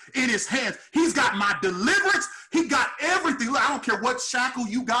earth in his hands. He's got my deliverance. He got everything. I don't care what shackle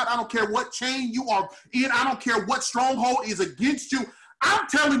you got. I don't care what chain you are in. I don't care what stronghold is against you. I'm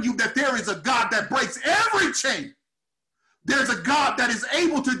telling you that there is a God that breaks every chain. There's a God that is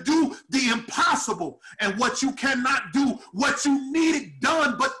able to do the impossible, and what you cannot do, what you needed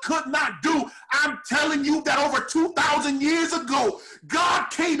done but could not do. I'm telling you that over 2,000 years ago, God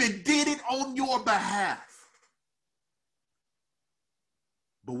came and did it on your behalf.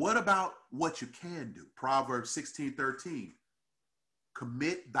 But what about what you can do? Proverbs 16:13.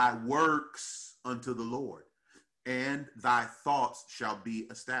 Commit thy works unto the Lord, and thy thoughts shall be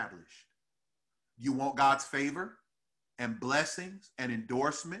established. You want God's favor and blessings and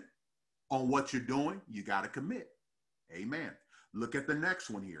endorsement on what you're doing, you got to commit. Amen. Look at the next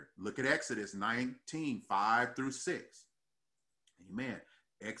one here. Look at Exodus 19:5-6. Amen.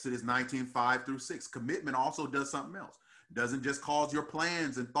 Exodus 19:5-6. Commitment also does something else. It doesn't just cause your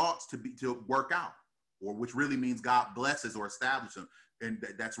plans and thoughts to work out, or which really means God blesses or establishes them. And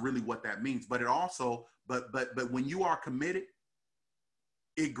that's really what that means. But it also, but when you are committed,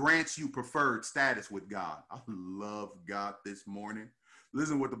 it grants you preferred status with God. I love God this morning.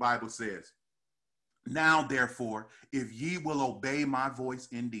 Listen to what the Bible says. Now, therefore, if ye will obey my voice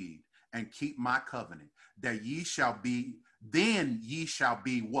indeed and keep my covenant, that ye shall be, then ye shall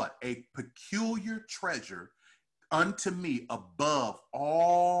be what? A peculiar treasure unto me above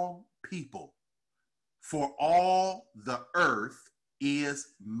all people, for all the earth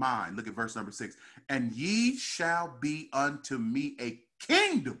is mine. Look at verse number 6. And ye shall be unto me a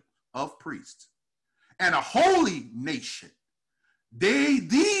kingdom of priests and a holy nation.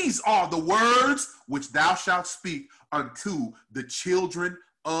 These are the words which thou shalt speak unto the children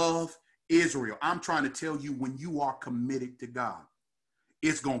of Israel. I'm trying to tell you, when you are committed to God,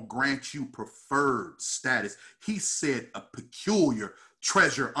 it's going to grant you preferred status. He said a peculiar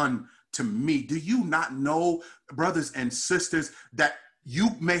treasure unto me. Do you not know, brothers and sisters, that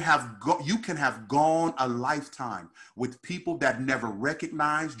you can have gone a lifetime with people that never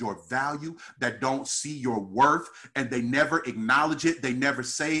recognized your value, that don't see your worth, and they never acknowledge it. They never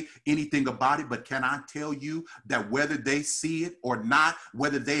say anything about it. But can I tell you that whether they see it or not,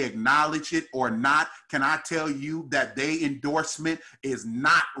 whether they acknowledge it or not, can I tell you that their endorsement is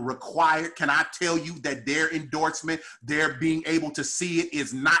not required? Can I tell you that their endorsement, their being able to see it,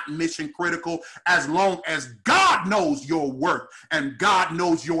 is not mission critical, as long as God knows your worth and God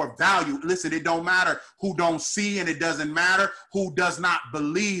knows your value? Listen, it don't matter who don't see, and it doesn't matter who does not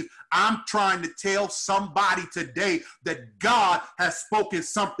believe. I'm trying to tell somebody today that God has spoken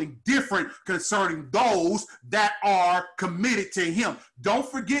something different concerning those that are committed to him. Don't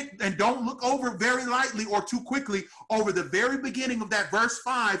forget, and don't look over very lightly or too quickly over the very beginning of that verse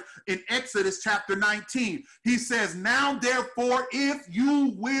 5 in Exodus chapter 19. He says, now therefore, if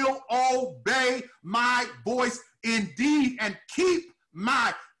you will obey my voice indeed and keep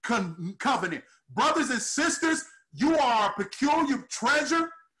my covenant. Brothers and sisters, you are a peculiar treasure.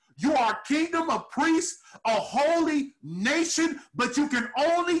 You are a kingdom of priests, a holy nation, but you can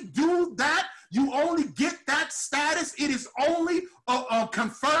only do that. You only get that status. It is only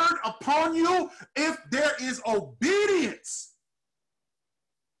conferred upon you if there is obedience.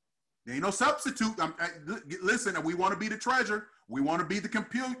 There ain't no substitute. Listen, we want to be the treasure. We want to be the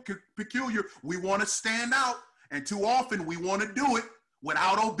peculiar. We want to stand out. And too often we want to do it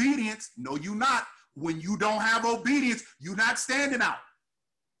without obedience. No, you not. When you don't have obedience, you're not standing out.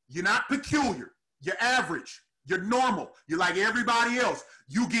 You're not peculiar. You're average. You're normal. You're like everybody else.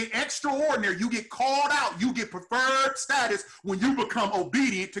 You get extraordinary. You get called out. You get preferred status when you become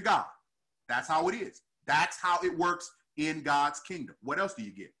obedient to God. That's how it is. That's how it works in God's kingdom. What else do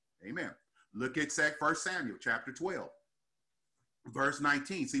you get? Amen. Look at 1 Samuel chapter 12, verse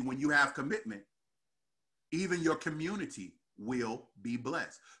 19. See, when you have commitment, even your community will be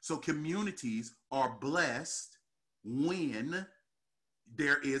blessed. So communities are blessed when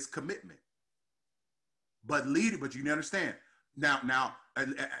there is commitment. But you understand. Now,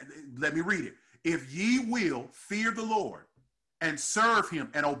 let me read it. If ye will fear the Lord and serve him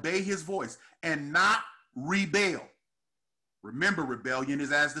and obey his voice and not rebel. Remember, rebellion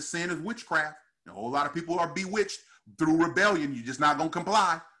is as the sin of witchcraft. A whole lot of people are bewitched through rebellion. You're just not going to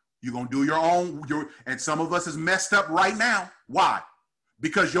comply. You're going to do your own. And some of us is messed up right now. Why?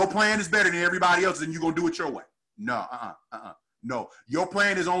 Because your plan is better than everybody else and you're going to do it your way. No, No, your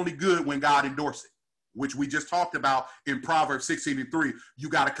plan is only good when God endorses it, which we just talked about in Proverbs 16:3. You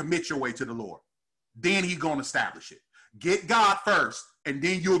got to commit your way to the Lord. Then he's going to establish it. Get God first, and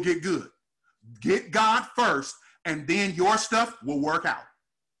then you'll get good. Get God first, and then your stuff will work out.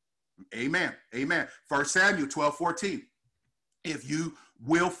 Amen. Amen. 1 Samuel 12:14. If you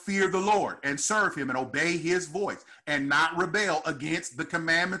will fear the Lord and serve him and obey his voice and not rebel against the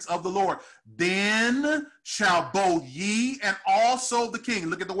commandments of the Lord, then shall both ye and also the king,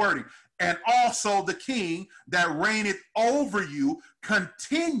 look at the wording, and also the king that reigneth over you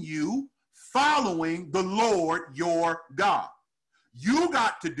continue following the Lord your God. You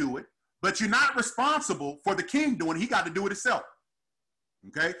got to do it, but you're not responsible for the king doing it. He got to do it himself.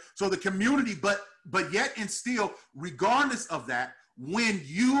 Okay, so the community, but yet and still, regardless of that, when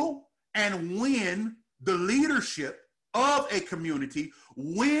the leadership of a community,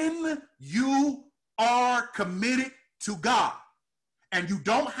 when you are committed to God, and you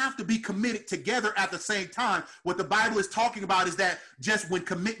don't have to be committed together at the same time. What the Bible is talking about is that just when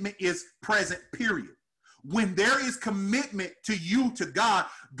commitment is present, period. When there is commitment to you, to God,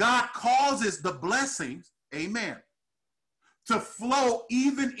 God causes the blessings, amen, to flow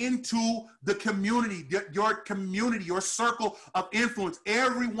even into the community, your circle of influence.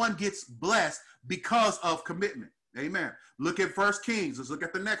 Everyone gets blessed because of commitment. Amen. Look at 1 Kings. Let's look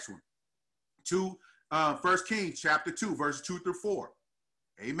at the next one. 1 Kings chapter 2, verses 2-4.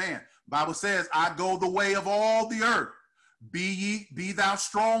 Amen. Bible says, I go the way of all the earth. Be thou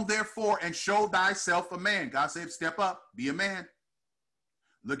strong, therefore, and show thyself a man. God said, step up, be a man.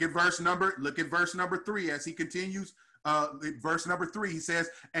 Look at verse number 3 as he continues. Verse number 3, he says,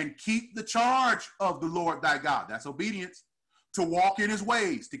 and keep the charge of the Lord thy God. That's obedience. To walk in his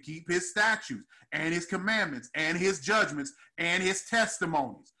ways, to keep his statutes and his commandments and his judgments and his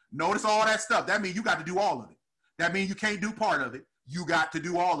testimonies. Notice all that stuff. That means you got to do all of it. That means you can't do part of it. You got to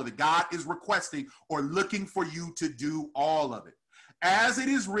do all of it. God is requesting or looking for you to do all of it. As it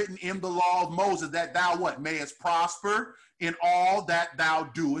is written in the law of Moses, that thou what? Mayest prosper in all that thou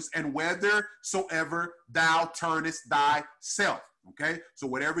doest, and whithersoever thou turnest thyself. Okay, so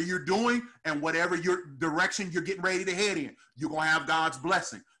whatever you're doing and whatever your direction you're getting ready to head in, you're going to have God's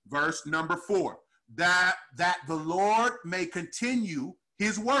blessing. Verse number 4, that the Lord may continue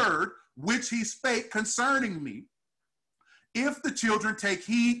his word, which he spake concerning me, if the children take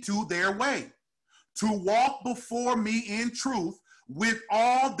heed to their way, to walk before me in truth with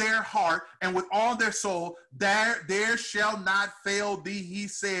all their heart and with all their soul, there shall not fail thee, he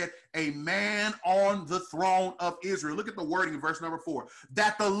said, a man on the throne of Israel. Look at the wording in verse number 4.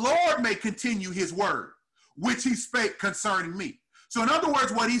 That the Lord may continue his word, which he spake concerning me. So in other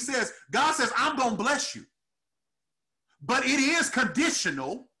words, what he says, God says, I'm going to bless you. But it is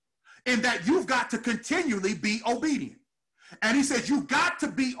conditional in that you've got to continually be obedient. And he says, you've got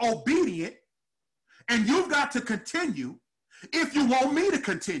to be obedient and you've got to continue if you want me to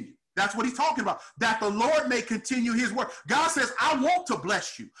continue. That's what he's talking about, that the Lord may continue his work. God says, I want to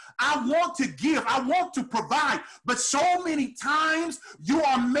bless you. I want to give. I want to provide. But so many times you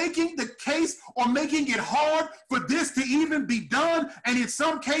are making the case or making it hard for this to even be done. And in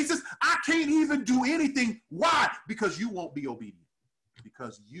some cases, I can't even do anything. Why? Because you won't be obedient.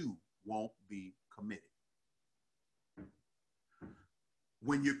 Because you won't be committed.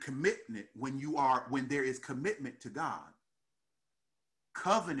 When you're committed, when there is commitment to God,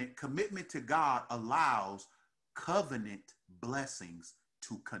 commitment to God allows covenant blessings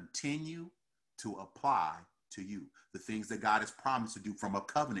to continue to apply to you. The things that God has promised to do from a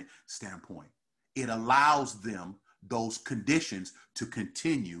covenant standpoint, it allows those conditions to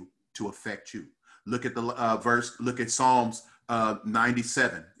continue to affect you. Look at the verse, look at Psalms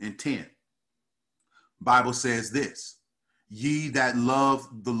 97:10. Bible says this, ye that love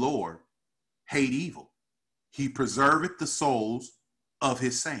the Lord hate evil. He preserveth the souls of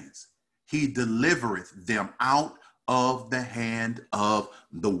his saints. He delivereth them out of the hand of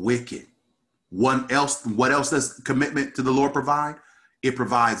the wicked. What else does commitment to the Lord provide? It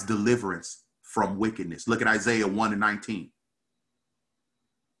provides deliverance from wickedness. Look at Isaiah 1:19.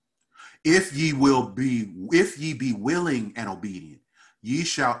 If ye be willing and obedient, ye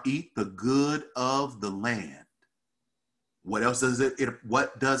shall eat the good of the land. What else does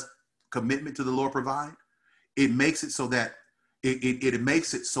what does commitment to the Lord provide? It makes it so that it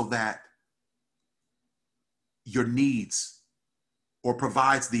makes it so that your needs, or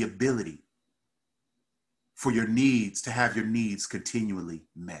provides the ability for your needs to have your needs continually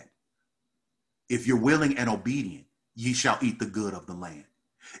met. If you're willing and obedient, ye shall eat the good of the land.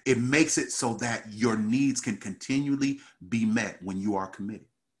 It makes it so that your needs can continually be met when you are committed.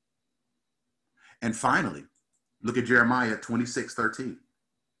 And finally, look at Jeremiah 26:13.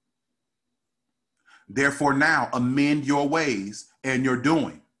 Therefore now amend your ways and your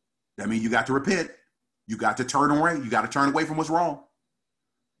doing. That means you got to repent. You got to turn away. You got to turn away from what's wrong.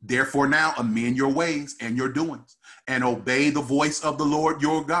 Therefore now amend your ways and your doings, and obey the voice of the Lord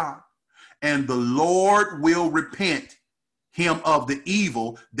your God. And the Lord will repent him of the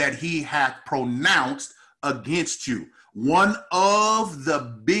evil that he hath pronounced against you. One of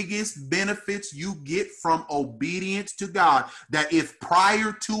the biggest benefits you get from obedience to God, that if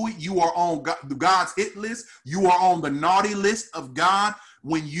prior to it you are on God's hit list, you are on the naughty list of God,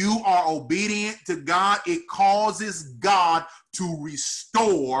 when you are obedient to God, it causes God to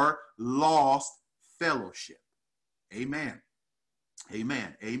restore lost fellowship. Amen.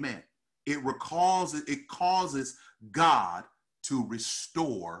 Amen. Amen. It causes God to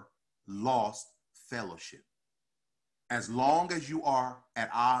restore lost fellowship. As long as you are at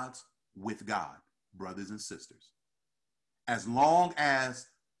odds with God, brothers and sisters, as long as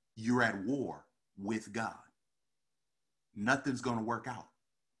you're at war with God, nothing's going to work out,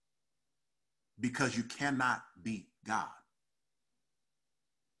 because you cannot beat God.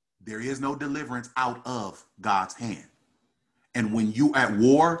 There is no deliverance out of God's hand. And when you at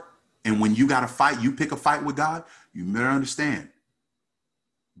war, and when you got to fight, you pick a fight with God, you better understand,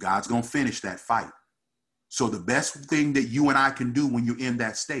 God's going to finish that fight. So the best thing that you and I can do when you're in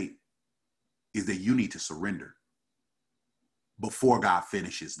that state is that you need to surrender before God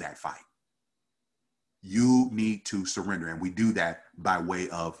finishes that fight. You need to surrender. And we do that by way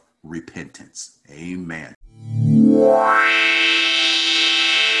of repentance. Amen.